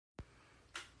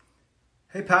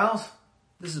Hey pals,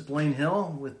 this is Blaine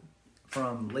Hill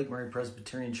from Lake Murray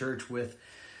Presbyterian Church with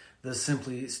the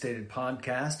Simply Stated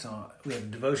podcast. We have a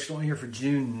devotional here for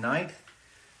June 9th.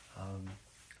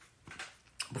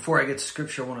 Before I get to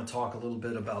scripture, I want to talk a little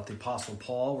bit about the Apostle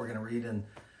Paul. We're going to read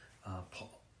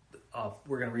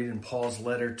in Paul's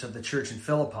letter to the church in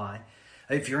Philippi.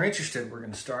 If you're interested, we're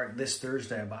going to start this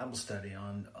Thursday a Bible study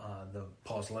on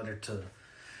Paul's letter to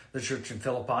the church in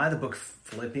Philippi, the book of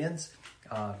Philippians.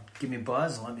 Give me a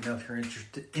buzz and let me know if you're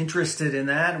interested in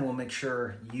that, and we'll make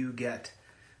sure you get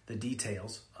the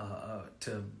details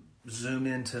to zoom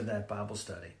into that Bible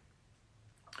study.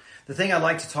 The thing I'd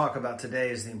like to talk about today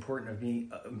is the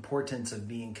importance of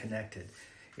being connected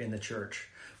in the church.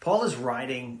 Paul is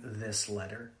writing this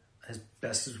letter, as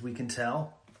best as we can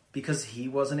tell, because he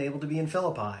wasn't able to be in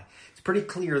Philippi. It's pretty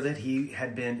clear that he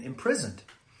had been imprisoned.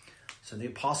 So the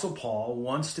Apostle Paul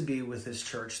wants to be with this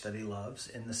church that he loves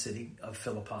in the city of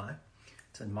Philippi.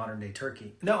 It's in modern-day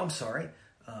Turkey. No, I'm sorry.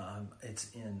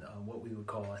 It's in what we would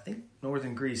call, I think,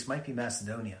 northern Greece. Might be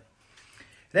Macedonia.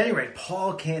 At any rate,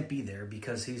 Paul can't be there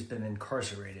because he's been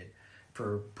incarcerated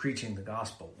for preaching the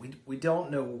gospel. We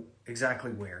don't know exactly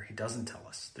where. He doesn't tell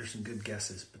us. There's some good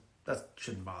guesses, but that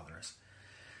shouldn't bother us.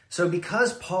 So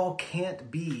because Paul can't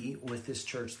be with this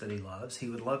church that he loves, he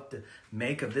would love to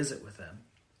make a visit with them.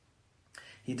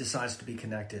 He decides to be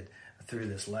connected through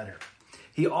this letter.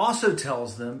 He also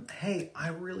tells them, hey, I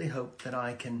really hope that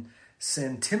I can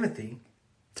send Timothy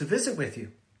to visit with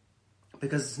you,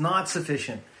 because it's not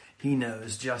sufficient, he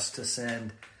knows, just to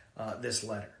send this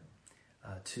letter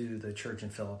to the church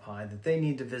in Philippi, that they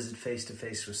need to visit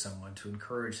face-to-face with someone to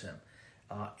encourage them.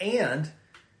 And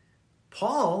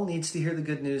Paul needs to hear the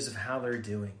good news of how they're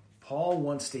doing. Paul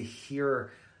wants to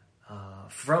hear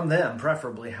from them,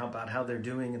 preferably, about how they're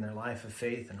doing in their life of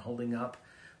faith and holding up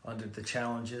under the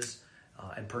challenges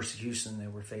and persecution they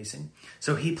were facing.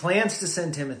 So he plans to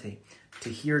send Timothy to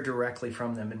hear directly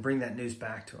from them and bring that news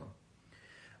back to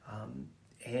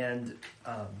him.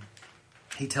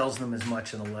 He tells them as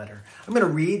much in the letter. I'm going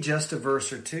to read just a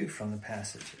verse or two from the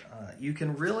passage. You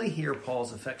can really hear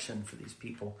Paul's affection for these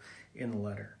people in the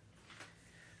letter.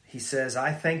 He says,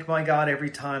 I thank my God every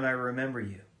time I remember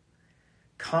you,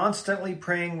 constantly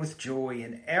praying with joy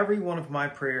in every one of my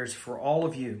prayers for all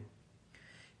of you,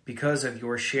 because of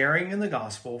your sharing in the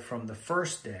gospel from the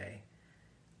first day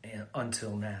and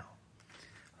until now.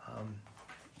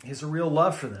 He has a real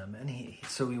love for them, and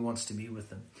so he wants to be with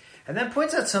them. And that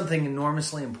points out something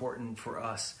enormously important for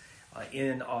us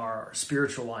in our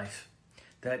spiritual life,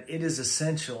 that it is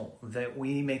essential that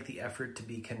we make the effort to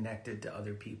be connected to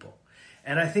other people.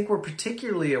 And I think we're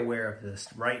particularly aware of this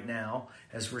right now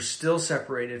as we're still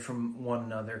separated from one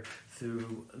another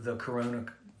through the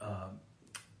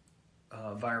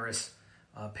coronavirus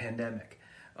pandemic.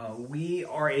 We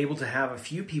are able to have a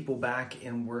few people back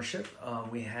in worship. I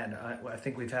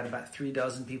think we've had about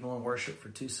 36 people in worship for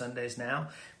 2 Sundays now.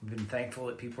 We've been thankful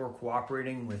that people are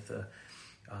cooperating with the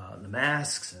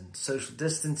masks and social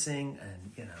distancing,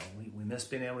 and we miss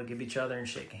being able to give each other and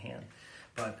shake a hand.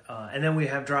 And then we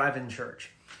have drive-in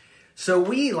church. So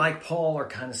we, like Paul, are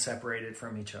kind of separated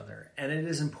from each other. And it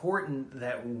is important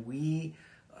that we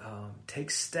take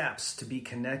steps to be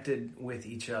connected with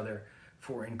each other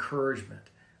for encouragement,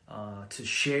 to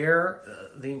share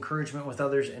the encouragement with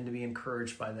others and to be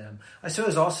encouraged by them. I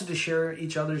suppose also to share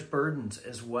each other's burdens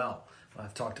as well.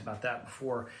 I've talked about that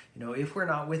before. If we're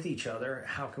not with each other,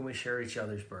 how can we share each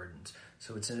other's burdens?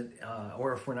 So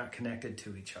or if we're not connected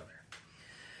to each other.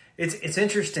 It's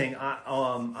interesting.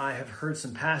 I have heard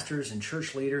some pastors and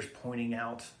church leaders pointing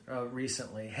out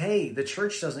recently, hey, the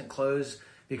church doesn't close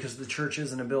because the church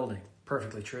isn't a building.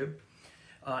 Perfectly true.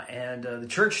 And the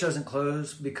church doesn't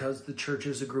close because the church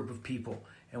is a group of people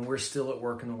and we're still at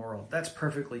work in the world. That's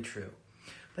perfectly true.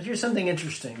 But here's something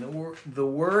interesting. The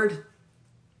word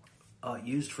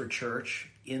used for church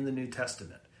in the New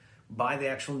Testament by the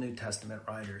actual New Testament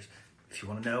writers, if you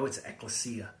want to know, it's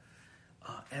ecclesia.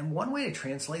 And one way to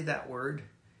translate that word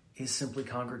is simply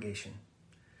congregation.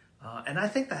 And I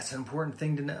think that's an important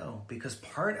thing to know, because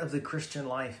part of the Christian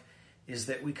life is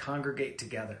that we congregate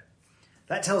together.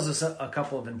 That tells us a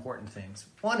couple of important things.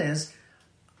 One is,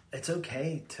 it's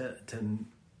okay to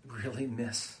really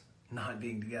miss not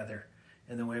being together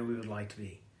in the way we would like to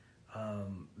be.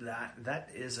 That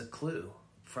is a clue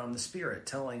from the Spirit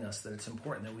telling us that it's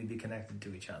important that we be connected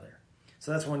to each other.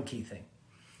 So that's one key thing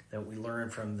that we learn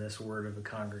from this word of the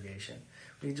congregation.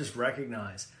 We just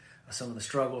recognize some of the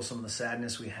struggles, some of the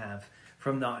sadness we have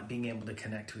from not being able to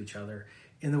connect to each other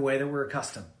in the way that we're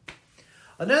accustomed.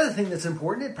 Another thing that's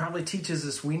important, it probably teaches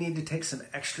us we need to take some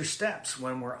extra steps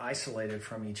when we're isolated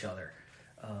from each other.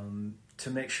 to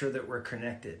make sure that we're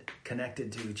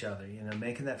connected to each other.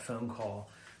 Making that phone call,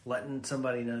 letting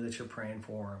somebody know that you're praying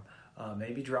for them,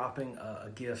 maybe dropping a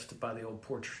gift by the old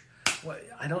porch. Well,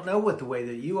 I don't know what the way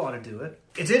that you ought to do it.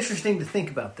 It's interesting to think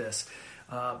about this.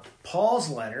 Paul's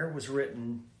letter was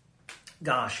written,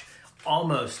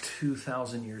 almost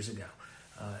 2,000 years ago.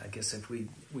 I guess if we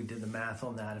did the math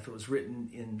on that, if it was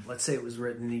written let's say it was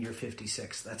written in the year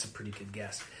 56, that's a pretty good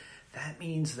guess. That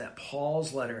means that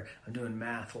Paul's letter, I'm doing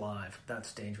math live,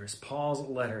 that's dangerous. Paul's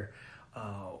letter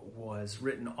was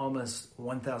written almost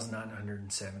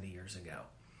 1,970 years ago.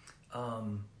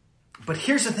 But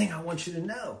here's the thing I want you to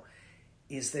know,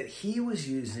 is that he was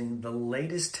using the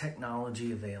latest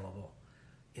technology available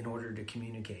in order to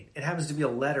communicate. It happens to be a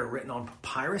letter written on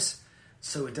papyrus,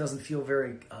 so it doesn't feel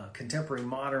very contemporary,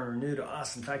 modern, or new to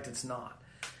us. In fact, it's not.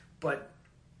 But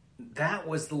that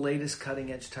was the latest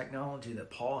cutting-edge technology that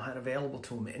Paul had available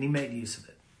to him, and he made use of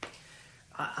it.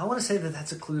 I want to say that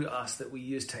that's a clue to us, that we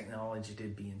use technology to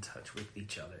be in touch with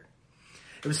each other.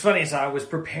 It was funny, as I was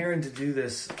preparing to do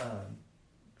this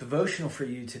devotional for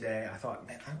you today, I thought,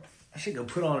 man, I should go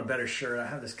put on a better shirt. I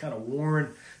have this kind of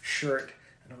worn shirt.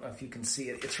 I don't know if you can see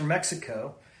it. It's from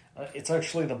Mexico. It's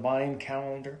actually the Mayan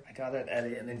calendar. I got it at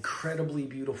an incredibly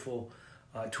beautiful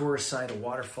tourist site, a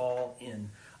waterfall in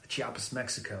Chiapas,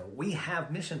 Mexico. We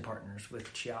have mission partners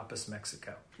with Chiapas,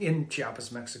 Mexico. In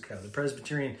Chiapas, Mexico. The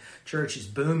Presbyterian Church is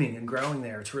booming and growing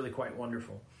there. It's really quite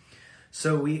wonderful.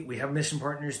 So we have mission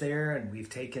partners there, and we've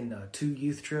taken 2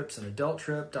 youth trips, an adult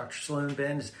trip. Dr. Sloan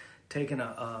Ben has taken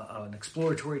an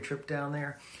exploratory trip down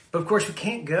there. But of course, we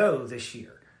can't go this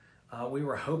year. We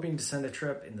were hoping to send a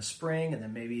trip in the spring and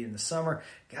then maybe in the summer.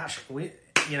 And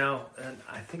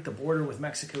I think the border with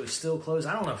Mexico is still closed.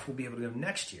 I don't know if we'll be able to go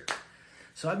next year.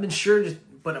 So I've been sure to,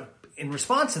 but in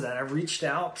response to that, I've reached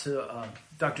out to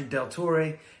Dr. Del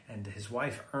Torre and his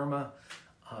wife, Irma,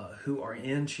 who are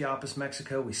in Chiapas,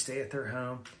 Mexico. We stay at their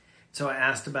home. So I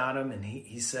asked about him, and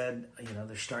he said,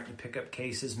 they're starting to pick up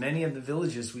cases. Many of the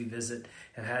villages we visit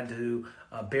have had to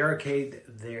barricade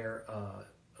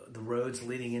the roads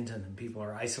leading into them. People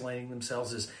are isolating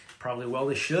themselves, as probably well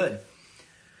they should.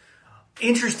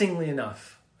 Interestingly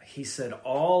enough, he said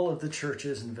all of the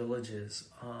churches and villages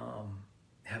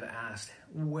have asked,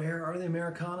 where are the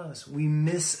Americanos? We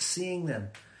miss seeing them.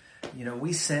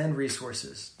 We send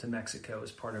resources to Mexico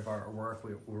as part of our work.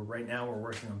 Right now we're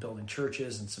working on building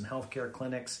churches and some healthcare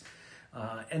clinics.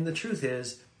 And the truth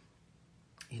is,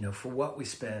 for what we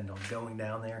spend on going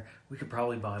down there, we could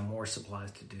probably buy more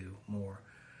supplies to do more.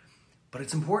 But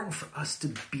it's important for us to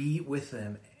be with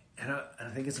them. And I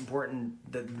think it's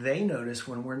important that they notice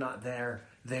when we're not there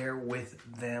with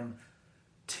them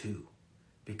too.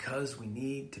 Because we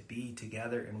need to be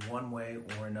together in one way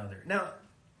or another. Now,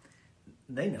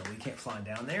 they know we can't fly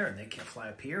down there, and they can't fly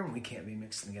up here, and we can't be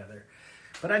mixed together.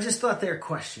 But I just thought their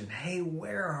question, hey,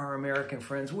 where are our American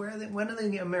friends? When are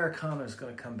the Americanos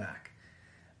going to come back?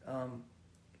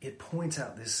 It points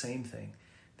out this same thing,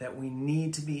 that we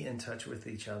need to be in touch with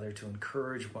each other to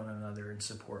encourage one another and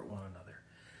support one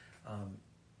another.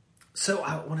 So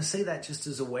I want to say that just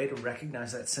as a way to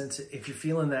recognize that sense. If you're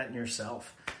feeling that in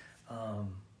yourself,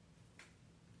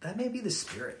 that may be the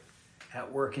Spirit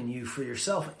at work in you for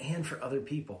yourself and for other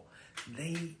people.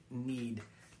 They need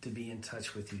to be in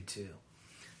touch with you too.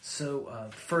 So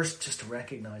first, just to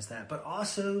recognize that, but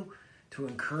also to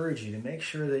encourage you to make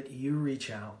sure that you reach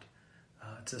out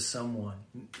to someone,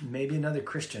 maybe another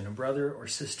Christian, a brother or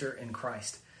sister in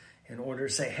Christ, in order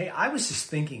to say, hey, I was just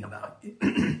thinking about you.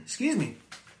 Excuse me.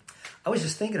 I was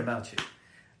just thinking about you,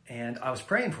 and I was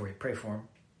praying for you. Pray for them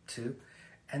too.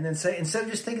 And then say, instead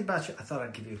of just thinking about you, I thought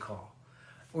I'd give you a call.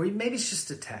 Or maybe it's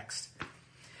just a text.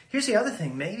 Here's the other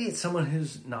thing. Maybe it's someone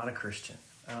who's not a Christian.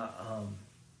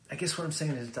 I guess what I'm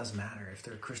saying is it doesn't matter if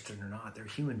they're a Christian or not. They're a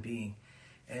human being.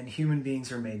 And human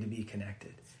beings are made to be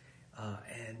connected.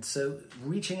 And so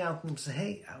reaching out and say,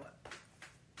 hey, I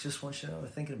just want you to know we're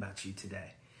thinking about you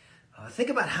today. Think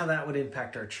about how that would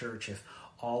impact our church if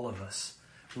all of us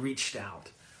reached out.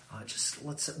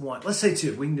 Let's say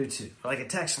 2. We can do 2, like a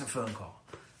text and a phone call.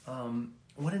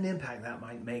 What an impact that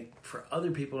might make for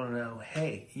other people to know,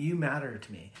 hey, you matter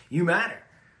to me. You matter.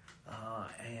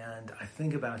 And I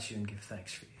think about you and give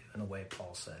thanks for you, in the way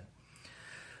Paul said.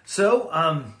 So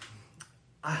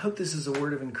I hope this is a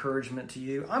word of encouragement to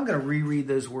you. I'm going to reread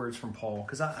those words from Paul,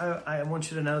 because I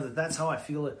want you to know that that's how I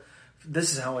feel it.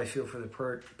 This is how I feel for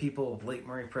the people of Lake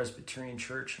Murray Presbyterian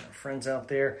Church and our friends out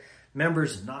there,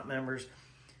 members and not members.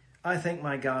 I thank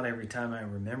my God every time I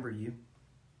remember you.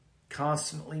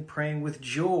 Constantly praying with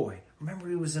joy. Remember,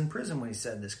 he was in prison when he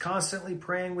said this. Constantly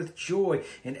praying with joy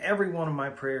in every one of my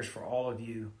prayers for all of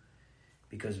you,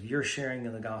 because of your sharing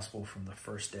of the gospel from the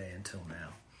first day until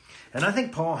now. And I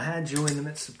think Paul had joy in the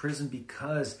midst of prison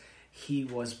because he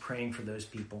was praying for those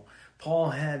people.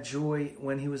 Paul had joy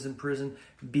when he was in prison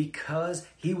because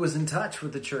he was in touch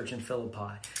with the church in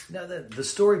Philippi. Now, the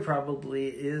story probably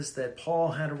is that Paul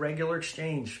had a regular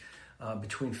exchange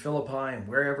between Philippi and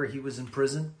wherever he was in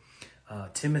prison.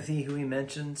 Timothy, who he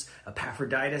mentions,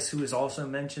 Epaphroditus, who is also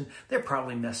mentioned, they're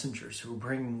probably messengers who were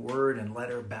bringing word and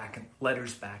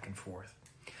letters back and forth.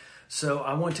 So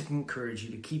I want to encourage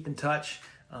you to keep in touch.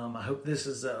 I hope this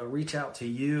is a reach out to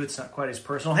you. It's not quite as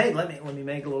personal. Hey, let me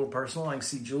make it a little personal. I can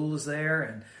see Jewel is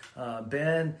there, and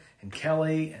Ben and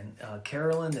Kelly and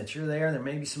Carolyn, that you're there. There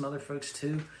may be some other folks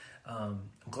too. I'm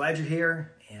glad you're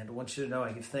here, and I want you to know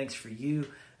I give thanks for you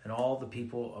and all the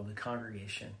people of the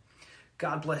congregation.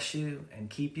 God bless you and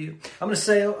keep you. I'm going to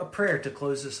say a prayer to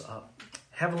close this up.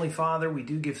 Heavenly Father, we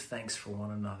do give thanks for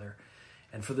one another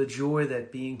and for the joy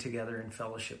that being together in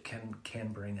fellowship can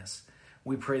bring us.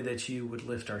 We pray that you would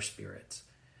lift our spirits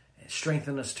and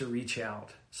strengthen us to reach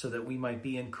out so that we might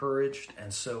be encouraged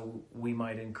and so we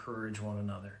might encourage one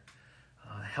another.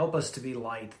 Help us to be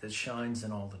light that shines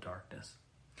in all the darkness.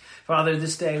 Father,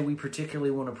 this day we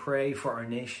particularly want to pray for our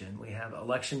nation. We have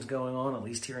elections going on, at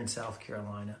least here in South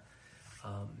Carolina.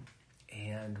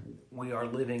 And we are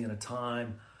living in a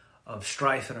time of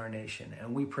strife in our nation.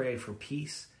 And we pray for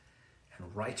peace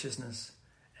and righteousness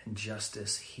and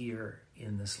justice here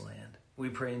in this land. We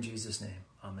pray in Jesus' name.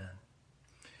 Amen.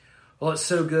 Well, it's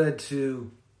so good to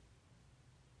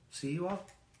see you all.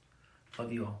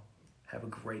 Love you all. Have a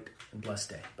great and blessed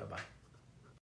day. Bye-bye.